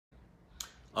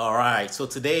All right, so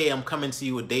today I'm coming to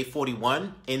you with day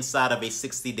 41 inside of a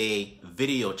 60-day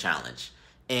video challenge.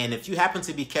 And if you happen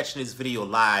to be catching this video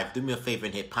live, do me a favor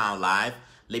and hit pound live.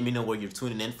 Let me know where you're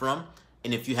tuning in from.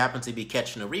 And if you happen to be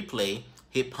catching a replay,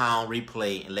 hit pound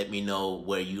replay and let me know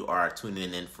where you are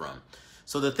tuning in from.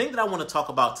 So the thing that I want to talk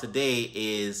about today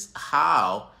is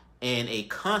how and a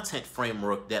content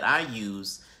framework that I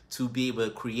use to be able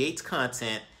to create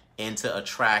content and to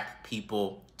attract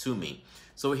people to me.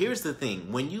 So here's the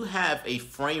thing, when you have a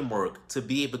framework to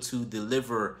be able to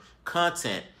deliver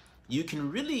content, you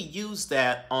can really use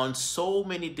that on so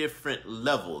many different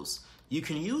levels. You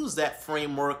can use that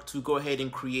framework to go ahead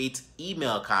and create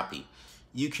email copy.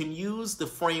 You can use the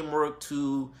framework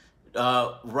to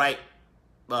write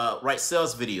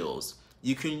sales videos.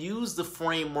 You can use the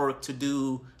framework to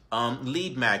do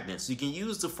lead magnets. You can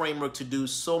use the framework to do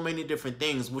so many different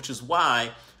things, which is why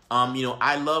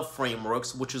I love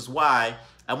frameworks, which is why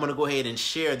I'm going to go ahead and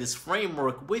share this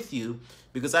framework with you,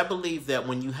 because I believe that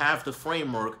when you have the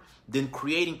framework, then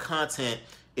creating content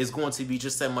is going to be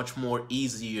just that much more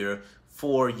easier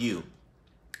for you.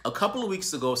 A couple of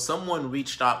weeks ago, someone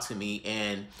reached out to me,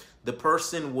 and the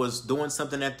person was doing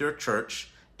something at their church.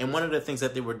 And one of the things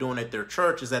that they were doing at their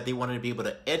church is that they wanted to be able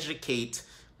to educate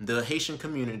the Haitian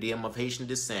community. I'm of Haitian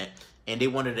descent, and they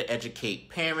wanted to educate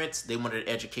parents. They wanted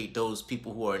to educate those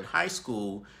people who are in high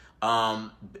school.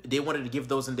 They wanted to give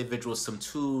those individuals some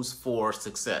tools for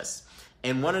success.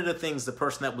 And one of the things the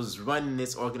person that was running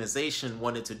this organization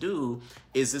wanted to do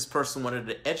is this person wanted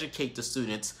to educate the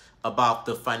students about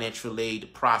the financial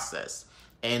aid process.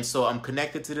 And so I'm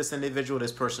connected to this individual.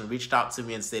 This person reached out to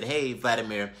me and said, "Hey,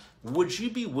 Vladimir, would you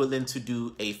be willing to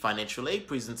do a financial aid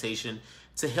presentation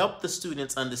to help the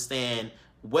students understand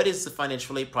what is the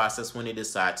financial aid process when they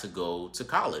decide to go to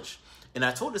college?" And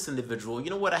I told this individual, you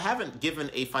know what, I haven't given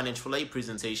a financial aid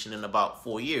presentation in about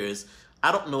 4 years.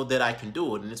 I don't know that I can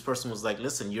do it. And this person was like,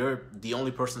 "Listen, you're the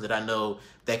only person that I know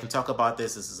that can talk about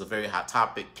this. This is a very hot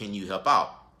topic. Can you help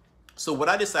out?" So what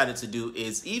I decided to do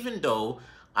is, even though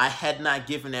I had not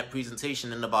given that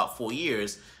presentation in about 4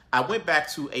 years, I went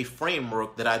back to a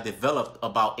framework that I developed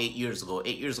about 8 years ago.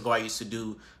 8 years ago, I used to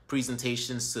do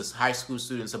presentations to high school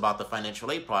students about the financial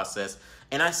aid process.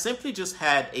 And I simply just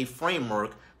had a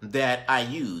framework that I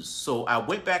used. So I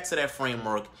went back to that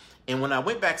framework. And when I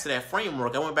went back to that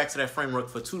framework, I went back to that framework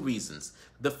for two reasons.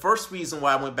 The first reason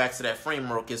why I went back to that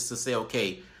framework is to say,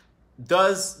 okay,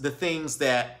 does the things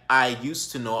that I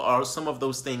used to know, are some of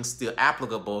those things still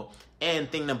applicable?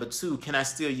 And thing number two, can I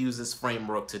still use this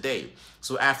framework today?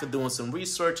 So after doing some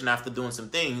research and after doing some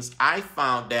things, I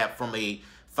found that from a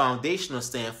foundational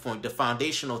standpoint, the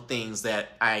foundational things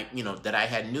that I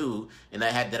had knew and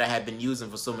that I had been using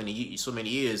for so many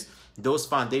years, those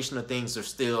foundational things are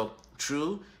still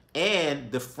true,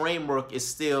 and the framework is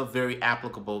still very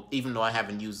applicable, even though I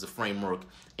haven't used the framework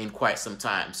in quite some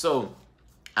time. So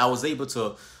I was able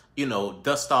to,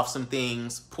 dust off some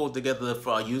things, pull together,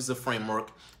 use the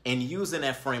framework, and using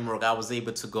that framework, I was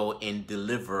able to go and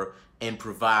deliver and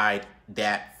provide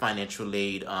that financial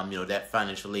aid, that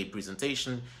financial aid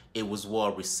presentation. It was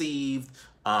well received.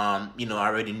 I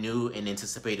already knew and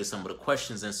anticipated some of the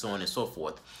questions and so on and so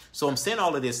forth. So I'm saying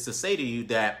all of this to say to you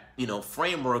that,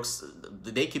 frameworks,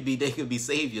 they could be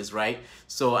saviors, right?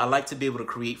 So I like to be able to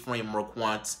create framework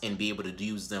once and be able to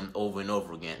use them over and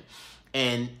over again.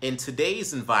 And in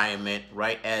today's environment,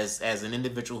 right, as an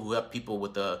individual who help people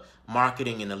with the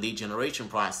marketing and the lead generation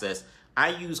process, I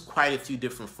use quite a few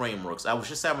different frameworks. I was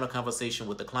just having a conversation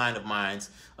with a client of mine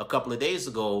a couple of days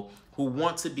ago who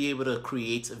want to be able to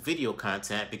create video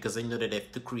content, because they know that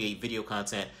if to create video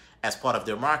content as part of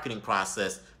their marketing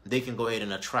process, they can go ahead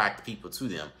and attract people to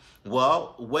them.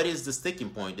 Well, what is the sticking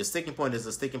point? The sticking point is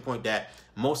the sticking point that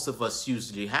most of us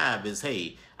usually have is,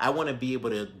 hey, I want to be able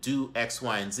to do X,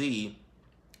 Y, and Z,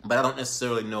 but I don't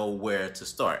necessarily know where to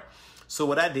start. So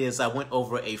what I did is I went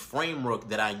over a framework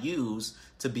that I use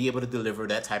to be able to deliver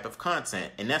that type of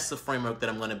content. And that's the framework that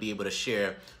I'm going to be able to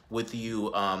share with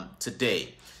you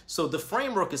today. So the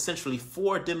framework essentially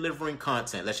for delivering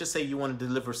content, let's just say you want to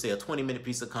deliver, say, a 20-minute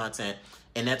piece of content,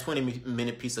 and that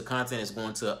 20-minute piece of content is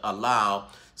going to allow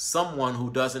someone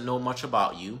who doesn't know much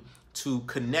about you to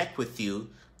connect with you,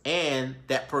 and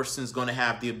that person's going to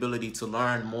have the ability to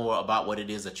learn more about what it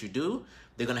is that you do.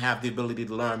 They're going to have the ability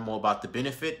to learn more about the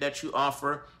benefit that you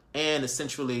offer, and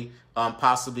essentially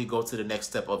possibly go to the next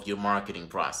step of your marketing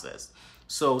process.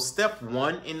 So step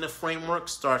one in the framework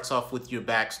starts off with your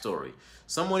backstory.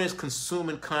 Someone is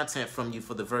consuming content from you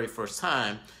for the very first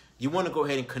time. You want to go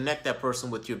ahead and connect that person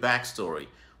with your backstory.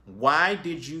 Why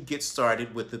did you get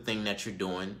started with the thing that you're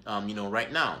doing,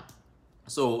 right now?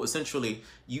 So essentially,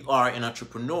 you are an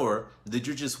entrepreneur. Did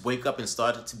you just wake up and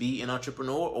start to be an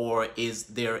entrepreneur, or is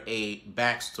there a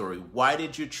backstory? Why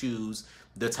did you choose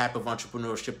the type of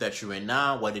entrepreneurship that you're in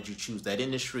now? Why did you choose that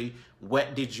industry? Why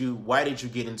did you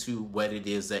get into what it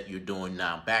is that you're doing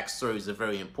now? Backstories are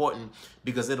very important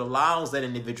because it allows that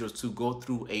individuals to go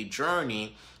through a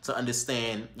journey to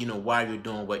understand, why you're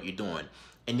doing what you're doing.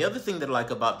 And the other thing that I like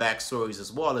about backstories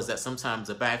as well is that sometimes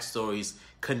the backstories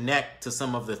connect to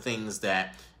some of the things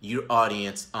that your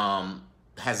audience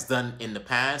has done in the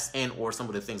past, and or some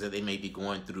of the things that they may be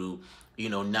going through,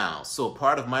 now. So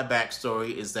part of my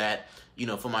backstory is that,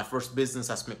 for my first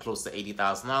business, I spent close to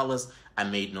 $80,000. I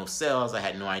made no sales. I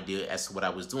had no idea as to what I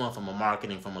was doing from a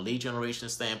marketing, from a lead generation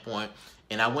standpoint.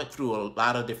 And I went through a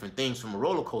lot of different things from a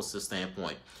roller coaster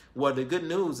standpoint. Well, the good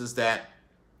news is that,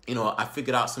 I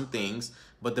figured out some things,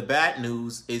 but the bad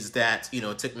news is that,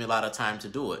 it took me a lot of time to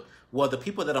do it. Well, the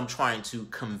people that I'm trying to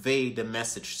convey the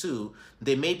message to,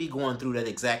 they may be going through that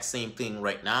exact same thing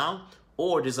right now,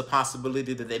 or there's a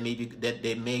possibility that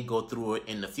they may go through it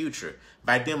in the future.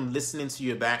 By them listening to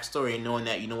your backstory and knowing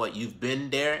that, you've been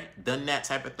there, done that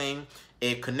type of thing,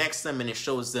 it connects them and it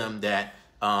shows them that,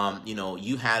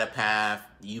 you had a path,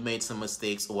 you made some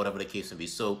mistakes, or whatever the case may be.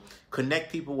 So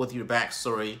connect people with your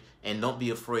backstory and don't be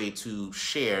afraid to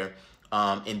share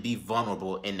and be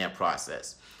vulnerable in that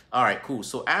process. All right, cool.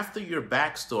 So after your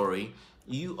backstory,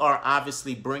 you are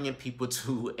obviously bringing people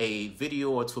to a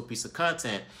video or to a piece of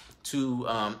content to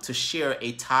share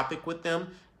a topic with them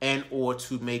and or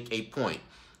to make a point.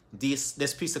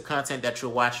 This piece of content that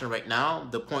you're watching right now,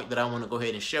 the point that I want to go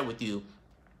ahead and share with you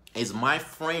is my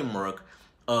framework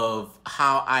of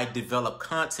how I develop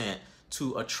content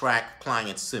to attract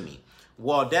clients to me.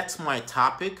 Well, that's my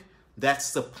topic.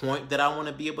 That's the point that I want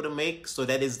to be able to make. So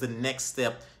that is the next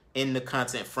step in the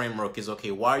content framework is,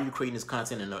 okay, why are you creating this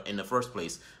content in the first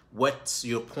place? What's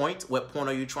your point? What point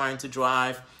are you trying to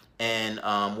drive? And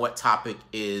what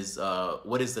is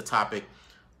the topic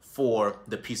for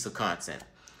the piece of content?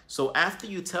 So after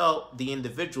you tell the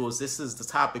individuals, this is the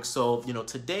topic. So,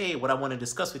 today what I want to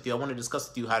discuss with you,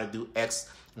 how to do X,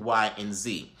 Y, and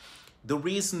Z. The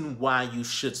reason why you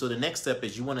should, so the next step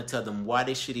is you want to tell them why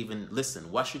they should even listen.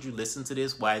 Why should you listen to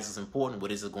this? Why is this important?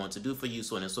 What is it going to do for you?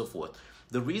 So on and so forth.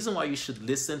 The reason why you should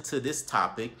listen to this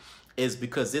topic is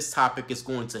because this topic is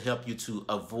going to help you to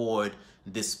avoid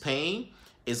this pain.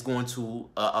 It's going to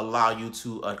allow you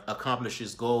to accomplish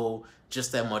this goal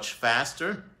just that much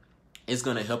faster. It's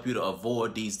going to help you to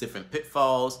avoid these different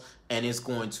pitfalls, and it's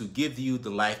going to give you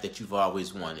the life that you've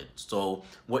always wanted. So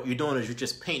what you're doing is you're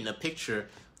just painting a picture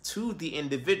to the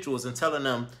individuals and telling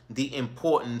them the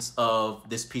importance of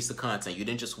this piece of content. You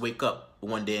didn't just wake up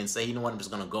one day and say, you know what, I'm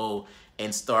just going to go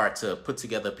and start to put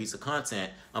together a piece of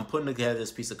content. I'm putting together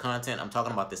this piece of content. I'm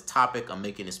talking about this topic. I'm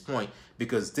making this point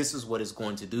because this is what it's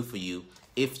going to do for you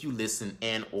if you listen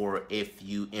and or if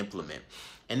you implement.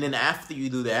 And then after you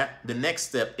do that, the next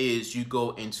step is you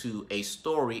go into a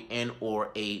story and or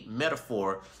a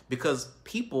metaphor, because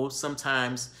people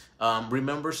sometimes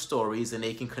remember stories and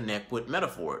they can connect with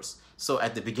metaphors. So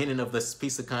at the beginning of this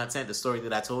piece of content, the story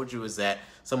that I told you is that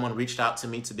someone reached out to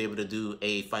me to be able to do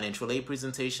a financial aid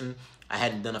presentation. I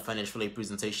hadn't done a financial aid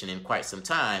presentation in quite some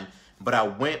time, but I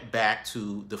went back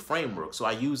to the framework. So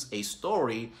I use a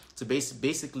story to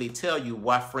basically tell you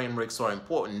why frameworks are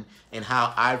important and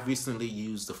how I've recently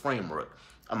used the framework.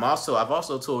 I've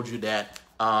also told you that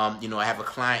I have a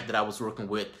client that I was working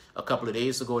with a couple of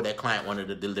days ago. That client wanted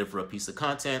to deliver a piece of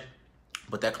content,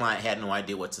 but that client had no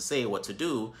idea what to say, what to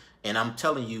do. And I'm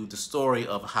telling you the story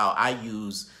of how I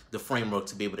use the framework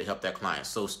to be able to help that client.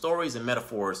 So stories and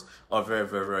metaphors are very,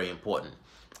 very, very important.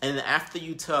 And then after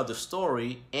you tell the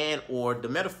story and or the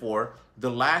metaphor,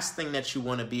 the last thing that you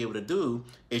want to be able to do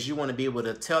is you want to be able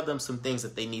to tell them some things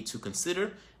that they need to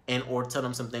consider and or tell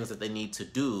them some things that they need to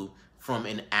do from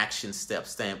an action step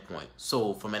standpoint.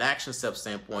 So from an action step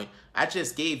standpoint, I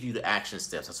just gave you the action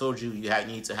steps. I told you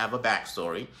need to have a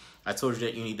backstory. I told you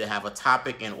that you need to have a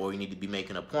topic and or you need to be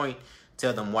making a point.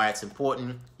 Tell them why it's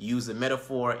important, use a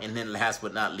metaphor, and then last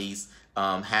but not least,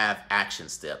 have action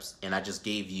steps. And I just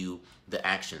gave you the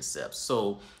action steps.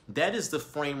 So that is the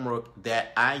framework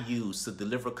that I use to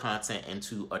deliver content and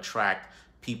to attract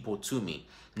people to me.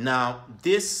 Now,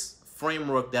 this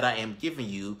framework that I am giving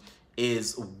you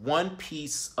is one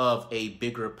piece of a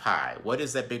bigger pie. What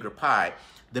is that bigger pie?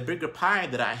 The bigger pie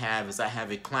that I have is I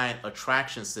have a client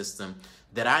attraction system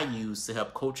that I use to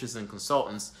help coaches and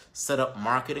consultants set up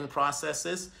marketing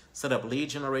processes, set up lead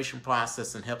generation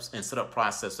process, and set up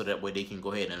process so that way they can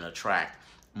go ahead and attract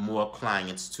more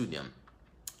clients to them.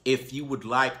 If you would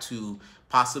like to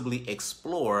possibly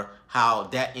explore how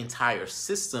that entire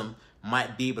system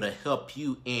might be able to help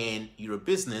you in your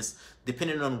business.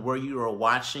 Depending on where you are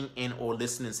watching and or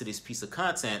listening to this piece of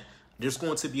content, there's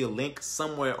going to be a link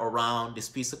somewhere around this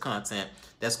piece of content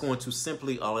that's going to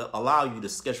simply allow you to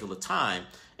schedule a time.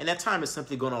 And that time is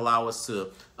simply going to allow us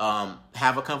to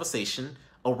have a conversation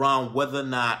around whether or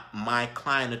not my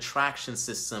client attraction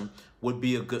system would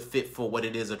be a good fit for what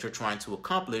it is that you're trying to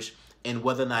accomplish, and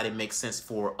whether or not it makes sense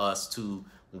for us to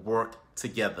work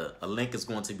together. A link is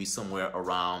going to be somewhere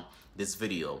around this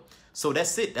video. So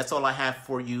that's it. That's all I have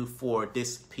for you for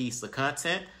this piece of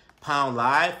content. Pound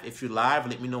live if you're live,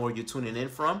 let me know where you're tuning in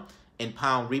from, and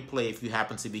pound replay if you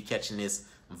happen to be catching this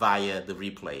via the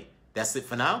replay. That's it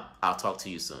for now. I'll talk to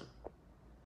you soon.